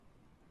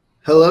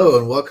Hello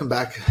and welcome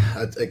back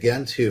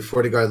again to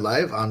FortiGuard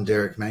Live. I'm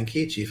Derek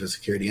Mankey, Chief of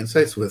Security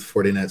Insights with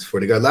Fortinet's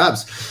FortiGuard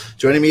Labs.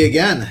 Joining me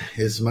again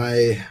is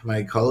my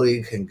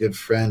colleague and good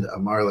friend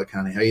Amar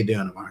Lakhani. How you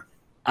doing, Amar?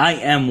 I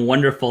am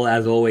wonderful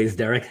as always,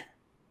 Derek.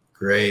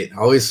 Great,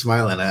 always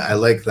smiling. I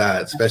like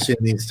that, especially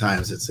in these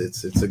times.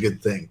 It's a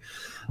good thing.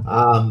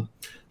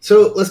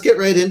 So let's get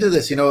right into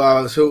this.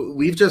 So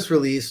we've just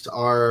released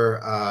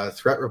our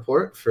threat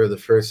report for the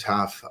first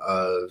half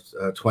of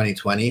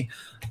 2020.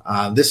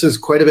 This is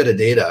quite a bit of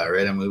data,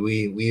 right? I mean,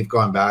 we've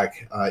gone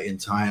back in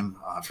time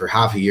for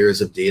half a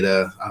year's of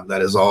data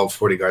that is all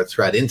FortiGuard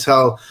threat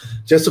intel.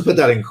 Just to put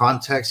that in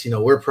context,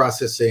 we're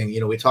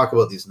processing. We talk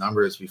about these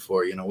numbers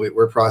before.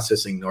 We're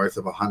processing north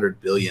of 100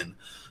 billion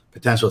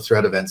potential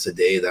threat events a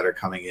day that are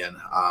coming in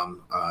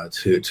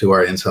to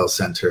our intel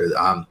center.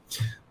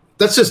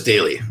 That's just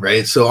daily,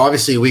 right? So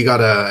obviously we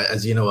gotta,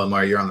 as you know,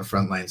 Amar, you're on the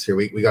front lines here.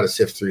 We gotta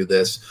sift through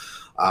this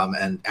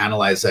and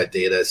analyze that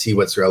data, see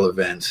what's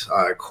relevant,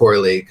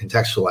 correlate,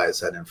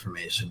 contextualize that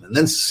information, and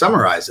then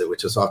summarize it,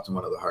 which is often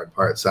one of the hard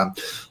parts.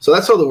 So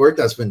that's all the work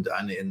that's been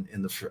done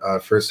in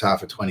the first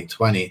half of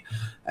 2020.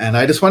 And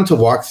I just wanted to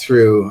walk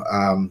through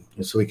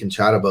so we can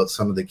chat about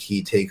some of the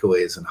key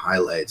takeaways and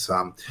highlights.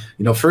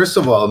 First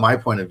of all, in my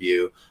point of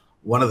view,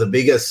 one of the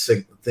biggest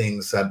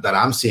things that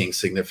I'm seeing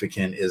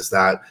significant is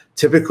that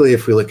typically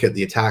if we look at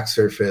the attack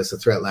surface, the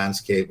threat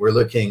landscape, we're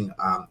looking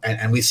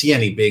and we see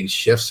any big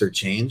shifts or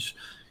changes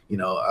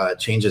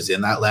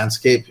in that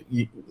landscape.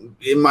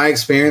 In my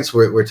experience,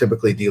 we're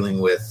typically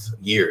dealing with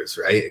years,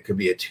 right? It could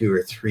be a 2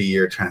 or 3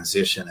 year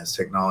transition as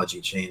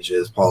technology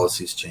changes,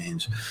 policies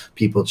change,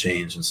 people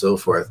change, and so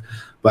forth.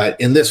 But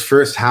in this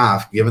first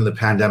half, given the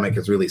pandemic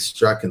has really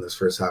struck in this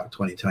first half of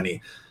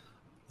 2020,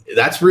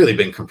 that's really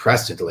been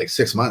compressed into like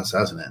 6 months,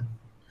 hasn't it?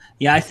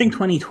 Yeah, I think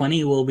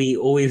 2020 will be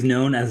always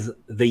known as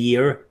the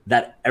year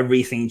that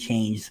everything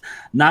changed.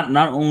 Not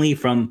only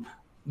from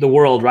the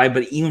world, right,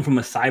 but even from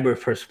a cyber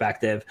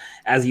perspective.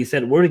 As you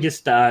said, we're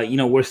just,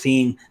 we're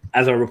seeing,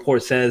 as our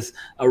report says,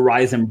 a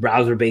rise in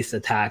browser-based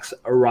attacks,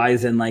 a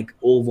rise in like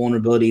old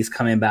vulnerabilities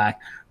coming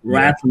back.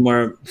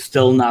 Ransomware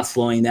still not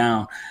slowing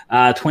down.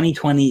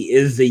 2020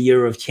 is the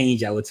year of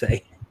change, I would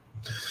say.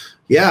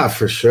 Yeah,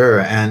 for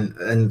sure.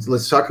 And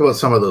let's talk about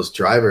some of those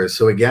drivers.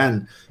 So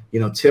again,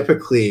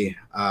 typically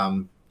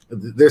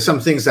there's some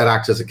things that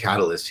act as a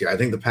catalyst here. I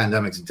think the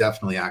pandemic's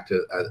definitely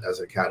acted as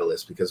a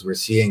catalyst because we're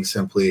seeing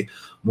simply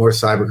more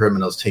cyber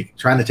criminals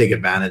trying to take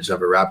advantage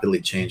of a rapidly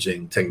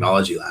changing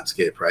technology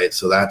landscape, right?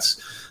 So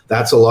that's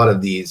a lot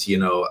of these,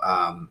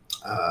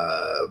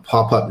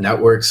 pop-up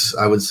networks,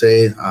 I would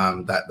say,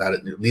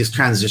 that these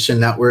transition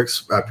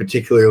networks,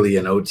 particularly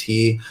in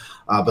OT,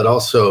 but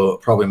also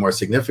probably more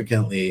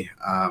significantly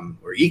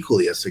or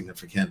equally as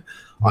significant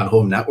on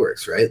home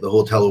networks, right? The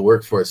whole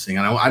teleworkforce thing.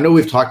 And I know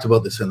we've talked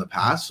about this in the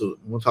past, so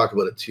we won't talk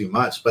about it too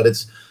much, but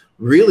it's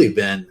really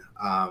been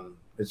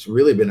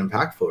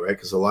impactful, right?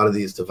 Because a lot of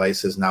these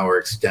devices now are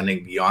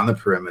extending beyond the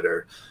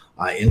perimeter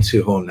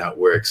into home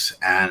networks.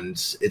 And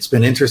it's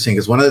been interesting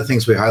because one of the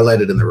things we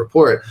highlighted in the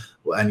report,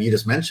 and you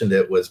just mentioned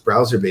it, was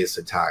browser-based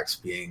attacks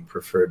being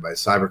preferred by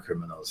cyber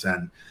criminals.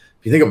 And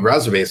if you think of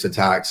browser-based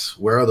attacks,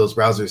 where are those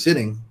browsers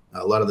sitting?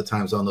 A lot of the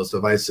times on those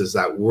devices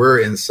that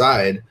were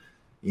inside,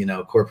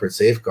 corporate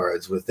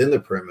safeguards within the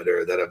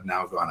perimeter that have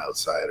now gone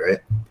outside, right?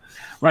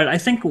 Right. I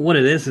think what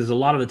it is a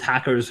lot of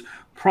attackers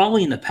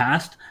probably in the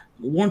past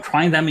weren't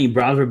trying that many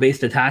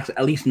browser-based attacks,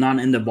 at least not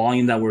in the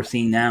volume that we're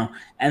seeing now.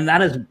 And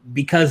that is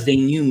because they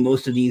knew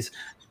most of these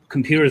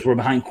computers were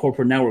behind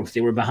corporate networks.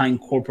 They were behind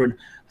corporate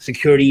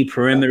security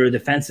perimeter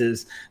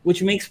defenses,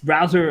 which makes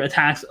browser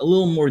attacks a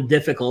little more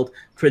difficult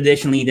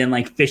traditionally than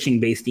like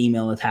phishing-based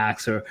email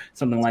attacks or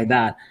something like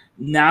that.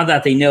 Now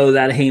that they know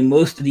that, hey,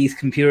 most of these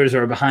computers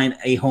are behind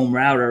a home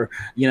router,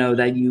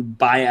 that you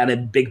buy at a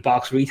big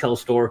box retail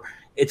store,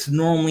 it's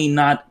normally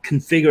not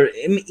configured.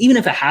 Even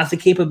if it has the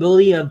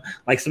capability of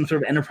like some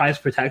sort of enterprise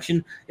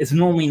protection, it's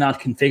normally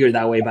not configured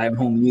that way by a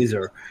home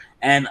user.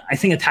 And I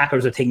think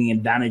attackers are taking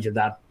advantage of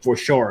that for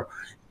sure.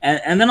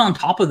 And then on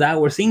top of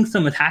that, we're seeing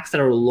some attacks that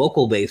are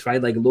local based,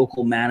 right? Like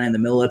local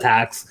man-in-the-middle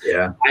attacks,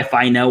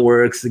 Wi-Fi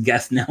networks,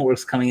 guest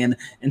networks coming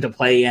into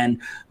play.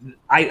 And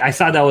I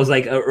saw that was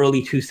like an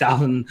early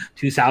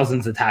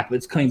 2000s attack, but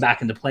it's coming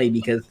back into play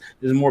because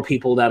there's more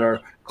people that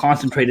are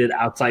concentrated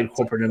outside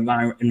corporate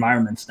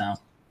environments now.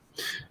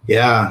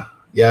 Yeah,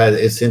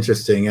 it's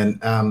interesting.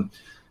 And,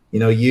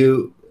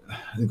 you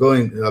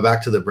going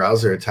back to the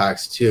browser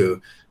attacks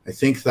too, I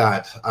think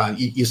that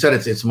you said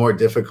it's more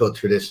difficult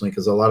traditionally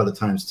because a lot of the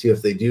times too,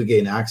 if they do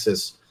gain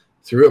access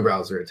through a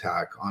browser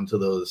attack onto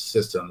those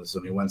systems,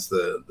 once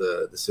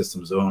the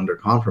system's owned or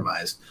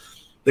compromised,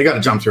 they got to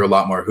jump through a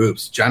lot more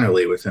hoops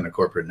generally within a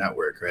corporate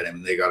network, right?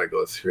 They got to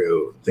go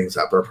through things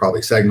that are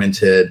probably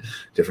segmented,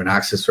 different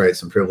access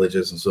rights and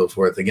privileges and so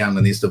forth. Again,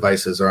 when these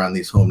devices are on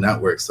these home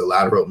networks, the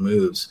lateral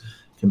moves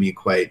can be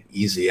quite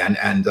easy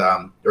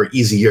or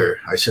easier,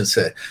 I should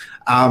say.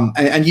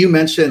 And you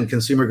mentioned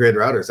consumer grade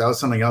routers. That was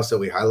something else that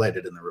we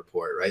highlighted in the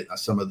report, right?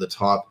 Some of the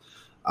top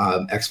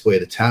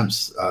exploit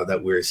attempts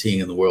that we're seeing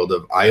in the world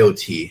of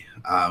IoT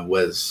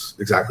was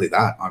exactly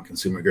that, on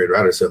consumer grade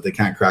router. So if they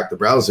can't crack the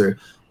browser,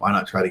 why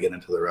not try to get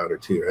into the router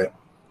too, right?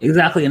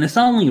 Exactly. And it's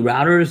not only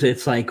routers,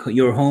 it's like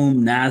your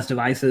home NAS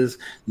devices,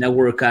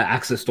 network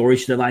access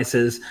storage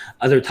devices,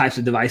 other types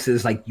of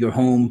devices like your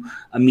home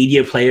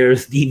media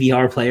players,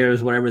 DVR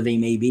players, whatever they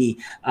may be.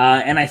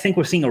 And I think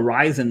we're seeing a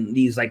rise in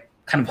these like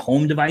kind of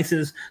home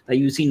devices that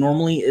you see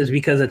normally, is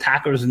because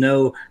attackers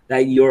know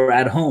that you're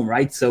at home,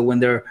 right? So when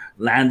they're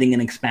landing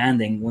and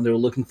expanding, when they're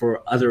looking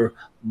for other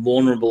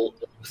vulnerable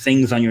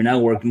things on your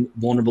network,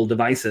 vulnerable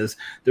devices,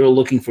 they're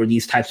looking for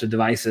these types of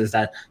devices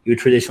that you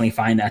traditionally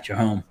find at your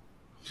home.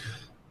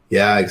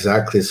 Yeah,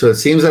 exactly. So it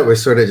seems that we're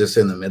sort of just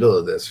in the middle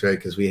of this, right?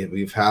 Because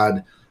we've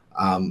had,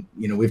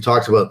 we've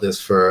talked about this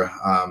for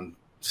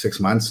 6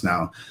 months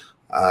now.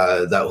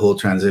 That whole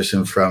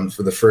transition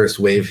for the first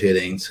wave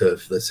hitting to,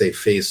 let's say,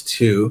 phase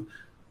 2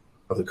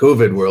 of the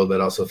COVID world,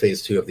 but also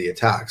phase 2 of the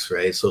attacks,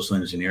 right? Social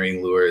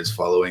engineering lure is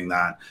following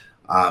that.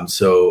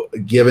 So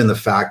given the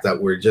fact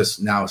that we're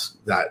just now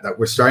that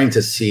we're starting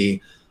to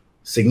see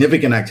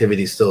significant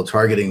activity still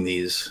targeting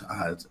these,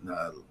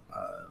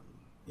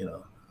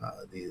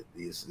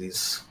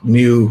 these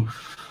new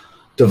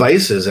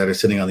devices that are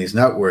sitting on these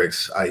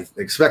networks, I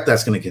expect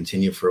that's going to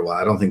continue for a while.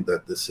 I don't think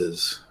that this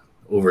is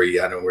over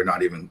yet, and we're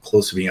not even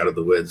close to being out of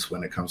the woods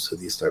when it comes to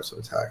these types of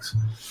attacks.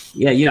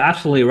 Yeah, you're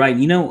absolutely right.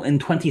 You know, in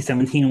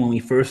 2017, when we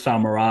first saw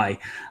Mirai,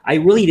 I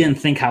really didn't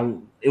think how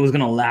it was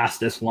going to last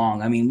this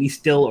long. I mean, we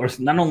still are,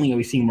 not only are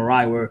we seeing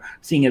Mirai, we're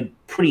seeing it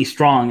pretty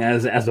strong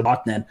as a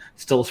botnet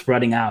still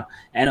spreading out.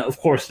 And of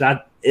course,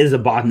 that is a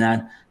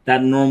botnet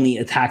that normally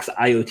attacks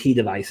IoT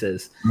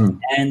devices.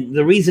 And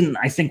the reason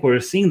I think we're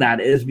seeing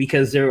that is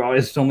because there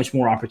is so much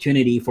more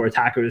opportunity for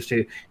attackers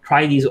to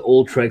try these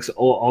old tricks,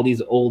 all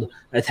these old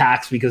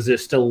attacks, because they're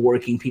still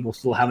working. People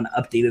still haven't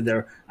updated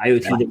their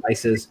IoT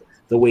devices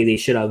the way they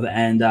should have.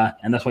 And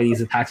that's why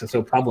these attacks are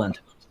so prevalent.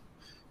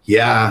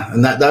 Yeah,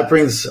 and that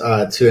brings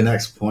to a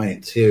next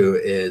point too.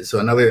 Is so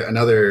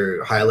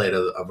another highlight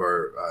of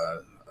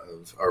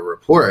our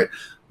report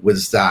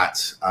was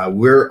that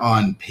we're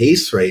on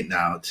pace right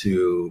now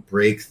to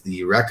break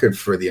the record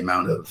for the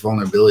amount of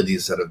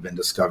vulnerabilities that have been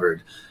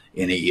discovered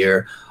in a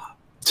year.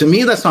 To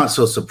me, that's not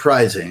so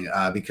surprising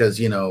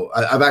because,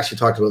 I've actually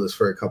talked about this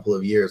for a couple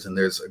of years, and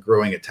there's a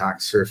growing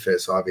attack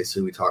surface.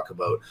 Obviously, we talk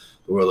about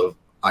the world of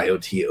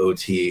IoT,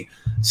 OT,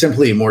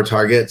 simply more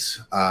targets,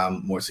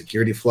 more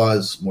security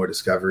flaws, more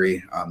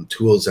discovery,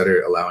 tools that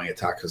are allowing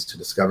attackers to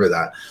discover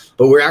that.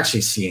 But we're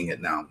actually seeing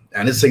it now,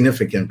 and it's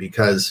significant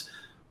because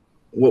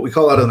what we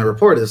call out in the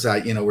report is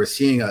that, we're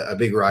seeing a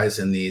big rise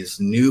in these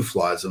new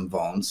flaws and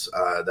vulns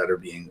that are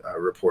being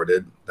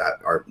reported that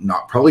are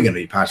not probably going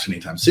to be patched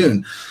anytime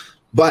soon.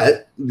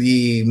 But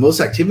the most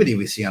activity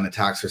we see on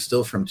attacks are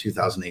still from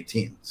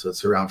 2018. So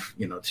it's around,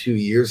 2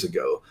 years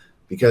ago,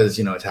 because,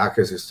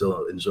 attackers are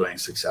still enjoying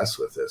success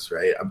with this,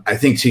 right? I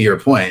think to your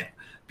point,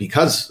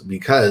 because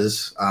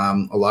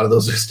a lot of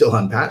those are still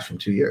unpatched from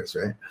 2 years,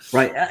 right?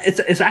 Right.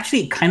 It's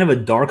actually kind of a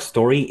dark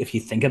story if you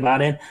think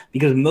about it,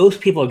 because most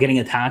people are getting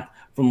attacked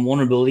from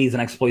vulnerabilities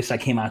and exploits that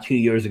came out 2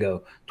 years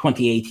ago,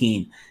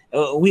 2018.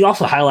 We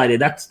also highlighted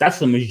that's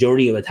the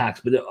majority of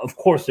attacks, but of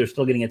course they're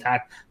still getting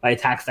attacked by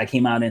attacks that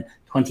came out in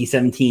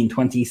 2017,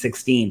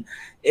 2016.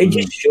 It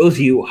just shows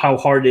you how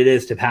hard it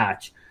is to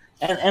patch.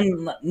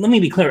 And let me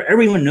be clear,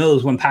 everyone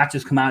knows when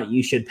patches come out,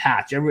 you should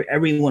patch.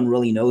 Everyone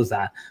really knows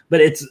that,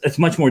 but it's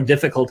much more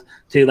difficult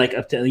to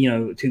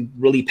to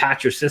really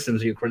patch your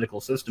systems, your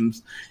critical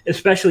systems,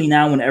 especially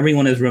now when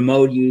everyone is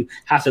remote. You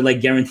have to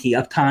guarantee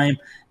uptime.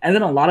 And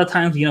then a lot of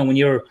times, when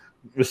you're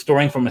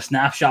restoring from a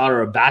snapshot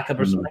or a backup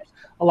or something,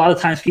 a lot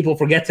of times people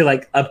forget to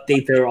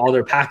update all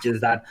their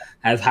patches that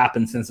has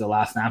happened since the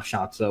last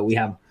snapshot. So we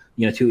have,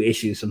 two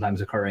issues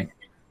sometimes occurring.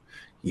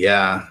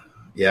 Yeah,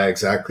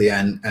 exactly.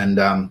 And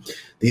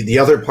the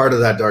other part of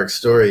that dark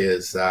story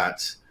is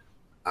that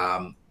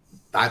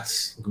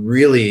that's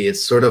really,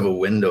 it's sort of a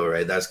window,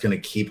 right? That's going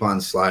to keep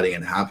on sliding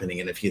and happening.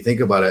 And if you think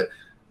about it,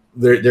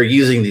 they're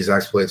using these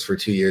exploits for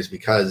 2 years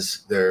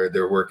because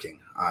they're working.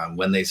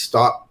 When they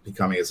stop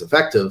becoming as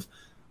effective,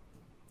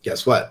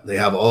 guess what? They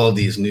have all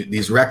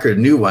these record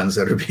new ones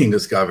that are being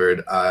discovered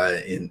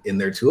in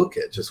their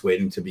toolkit, just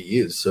waiting to be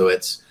used. So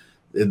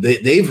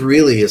they've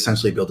really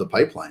essentially built a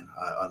pipeline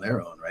on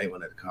their own, right?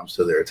 When it comes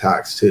to their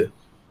attacks too.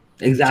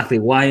 Exactly.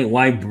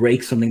 Why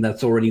break something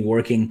that's already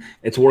working?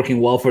 It's working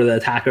well for the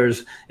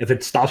attackers. If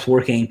it stops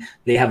working,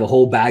 they have a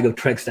whole bag of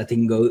tricks that they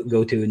can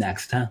go to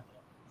next. Huh?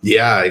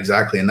 Yeah,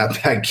 exactly. And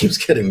that bag keeps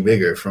getting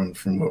bigger from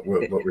what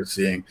we're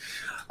seeing.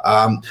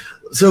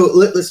 So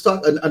let's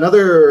talk.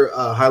 Another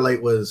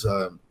highlight was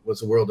the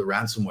world of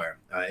ransomware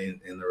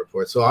in the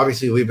report. So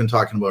obviously we've been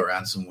talking about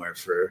ransomware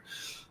for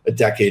a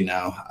decade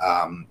now,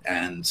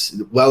 and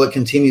while it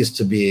continues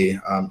to be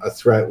a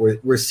threat,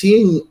 we're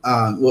seeing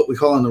what we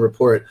call in the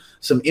report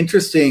some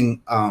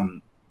interesting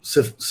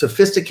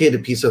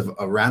sophisticated piece of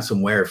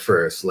ransomware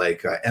first,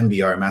 like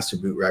MBR, Master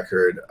Boot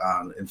Record,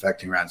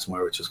 infecting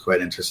ransomware, which is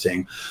quite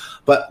interesting.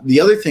 But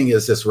the other thing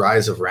is this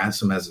rise of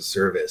ransom as a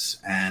service.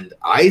 And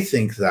I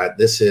think that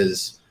this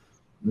is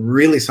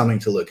really something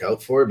to look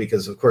out for,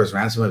 because of course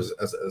ransom as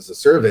a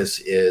service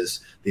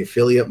is the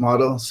affiliate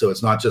model. So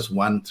it's not just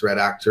one threat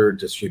actor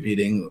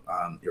distributing,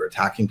 you're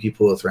attacking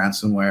people with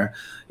ransomware.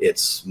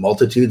 It's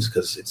multitudes,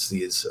 because it's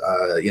these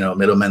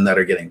middlemen that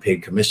are getting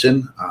paid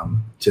commission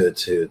to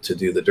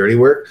do the dirty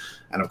work.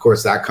 And of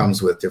course that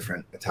comes with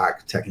different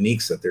attack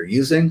techniques that they're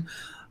using.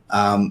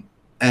 And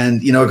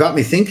it got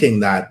me thinking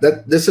that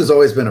this has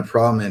always been a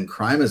problem in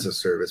crime as a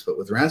service, but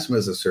with ransom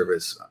as a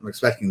service, I'm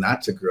expecting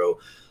that to grow.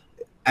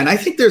 And I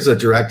think there's a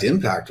direct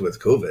impact with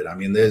COVID. I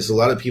mean, there's a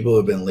lot of people who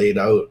have been laid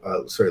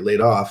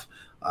off,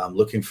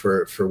 looking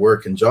for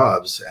work and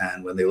jobs.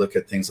 And when they look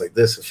at things like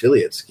this,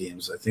 affiliate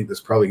schemes, I think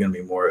there's probably going to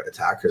be more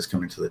attackers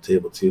coming to the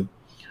table too.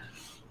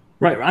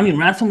 Right. I mean,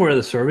 ransomware as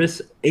a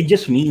service, it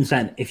just means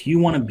that if you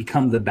want to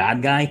become the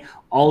bad guy,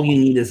 all you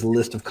need is a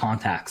list of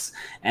contacts.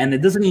 And it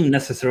doesn't even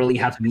necessarily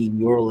have to be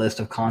your list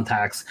of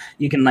contacts.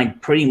 You can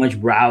pretty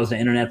much browse the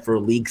internet for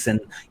leaks and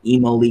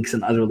email leaks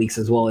and other leaks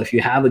as well. If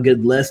you have a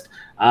good list,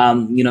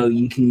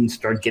 you can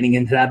start getting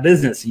into that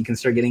business. You can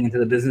start getting into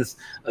the business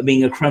of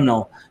being a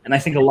criminal. And I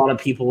think a lot of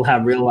people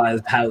have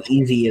realized how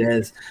easy it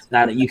is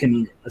that you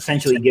can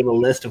essentially give a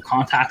list of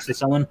contacts to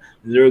someone.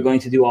 They're going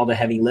to do all the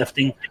heavy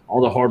lifting,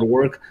 all the hard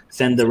work,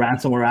 send the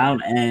ransomware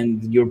out,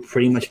 and you're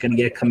pretty much going to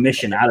get a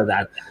commission out of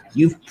that.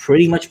 You've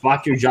pretty much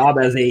bought your job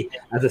as a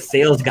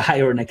sales guy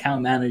or an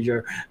account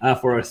manager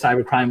for a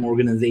cybercrime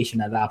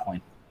organization at that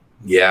point.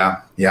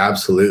 Yeah,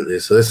 absolutely.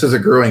 So this is a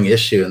growing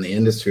issue in the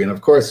industry. And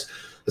of course,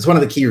 it's one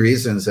of the key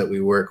reasons that we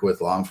work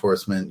with law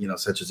enforcement,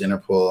 such as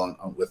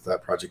Interpol with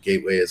Project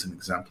Gateway as an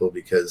example,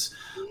 because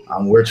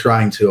we're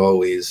trying to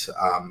always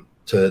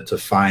to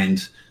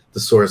find the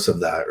source of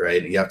that,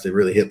 right? You have to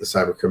really hit the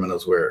cyber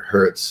criminals where it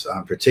hurts,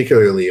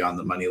 particularly on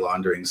the money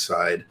laundering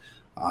side,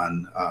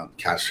 on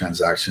cash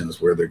transactions,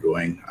 where they're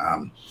going.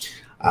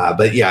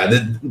 But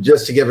yeah,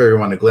 just to give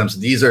everyone a glimpse,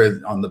 these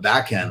are on the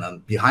back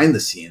end, behind the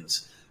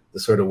scenes, the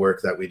sort of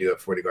work that we do at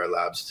FortiGuard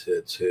Labs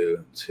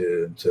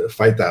to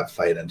fight that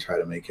fight and try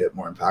to make it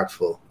more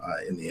impactful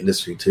in the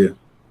industry too.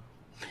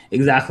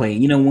 Exactly.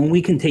 When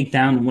we can take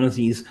down one of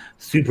these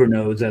super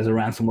nodes as a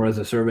ransomware as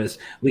a service,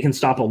 we can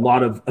stop a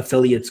lot of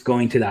affiliates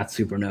going to that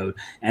super node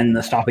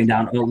and stopping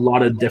down a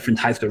lot of different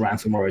types of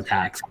ransomware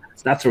attacks.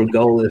 So that's our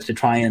goal, is to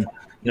try and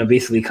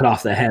basically cut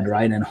off the head,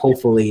 right? And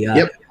hopefully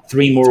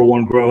 3 more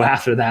won't grow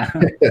after that.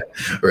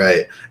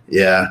 Right.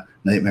 Yeah.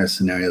 Nightmare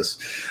scenarios.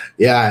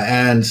 Yeah.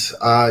 And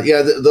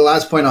the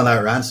last point on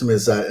that ransom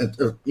is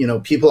that,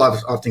 people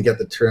often get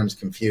the terms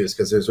confused,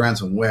 because there's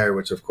ransomware,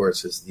 which of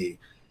course is the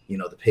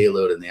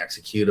payload and the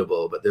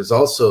executable, but there's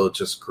also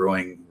just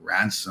growing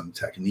ransom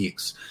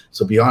techniques.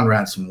 So beyond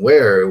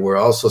ransomware, we're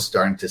also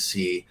starting to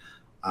see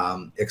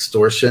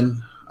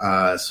extortion.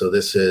 So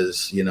this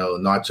is,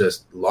 not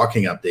just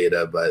locking up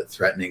data, but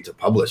threatening to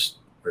publish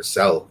or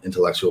sell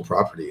intellectual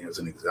property as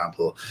an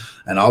example,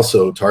 and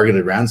also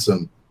targeted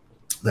ransom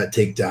that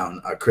take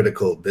down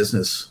critical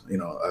business,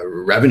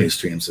 revenue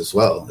streams as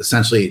well.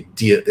 Essentially,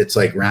 it's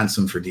like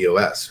ransom for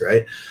DOS,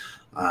 right?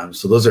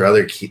 So those are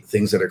other key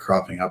things that are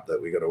cropping up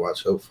that we got to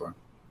watch out for.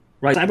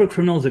 Right. Cyber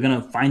criminals are going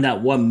to find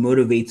out what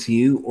motivates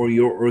you or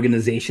your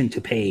organization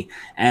to pay,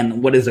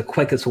 and what is the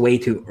quickest way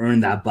to earn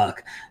that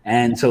buck.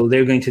 And so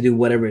they're going to do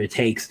whatever it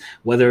takes,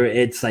 whether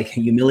it's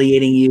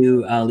humiliating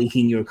you,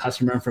 leaking your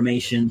customer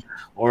information,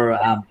 or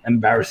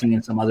embarrassing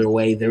in some other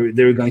way.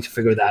 They're going to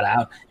figure that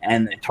out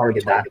and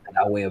target that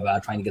way of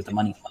trying to get the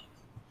money.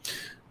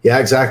 Yeah,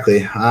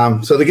 exactly.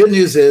 So the good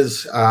news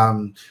is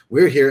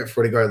we're here at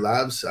FortiGuard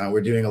Labs.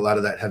 We're doing a lot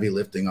of that heavy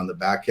lifting on the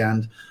back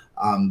end.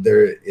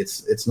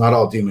 It's not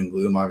all doom and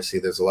gloom. Obviously,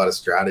 there's a lot of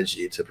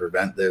strategy to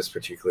prevent this,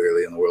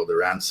 particularly in the world of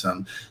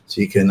ransom. So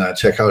you can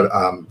check out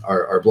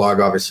our blog,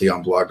 obviously,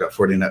 on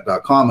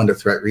blog.fortinet.com under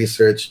threat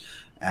research,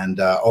 and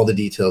all the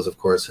details, of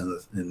course,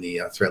 in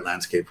the threat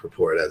landscape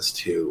report as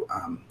to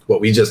what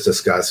we just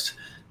discussed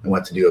and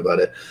what to do about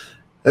it.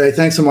 Hey,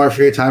 thanks, Amar,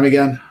 for your time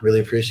again.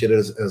 Really appreciate it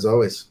as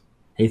always.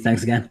 Hey,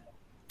 thanks again.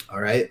 All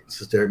right.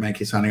 This is Derek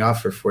Manky signing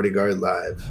off for FortiGuard Live.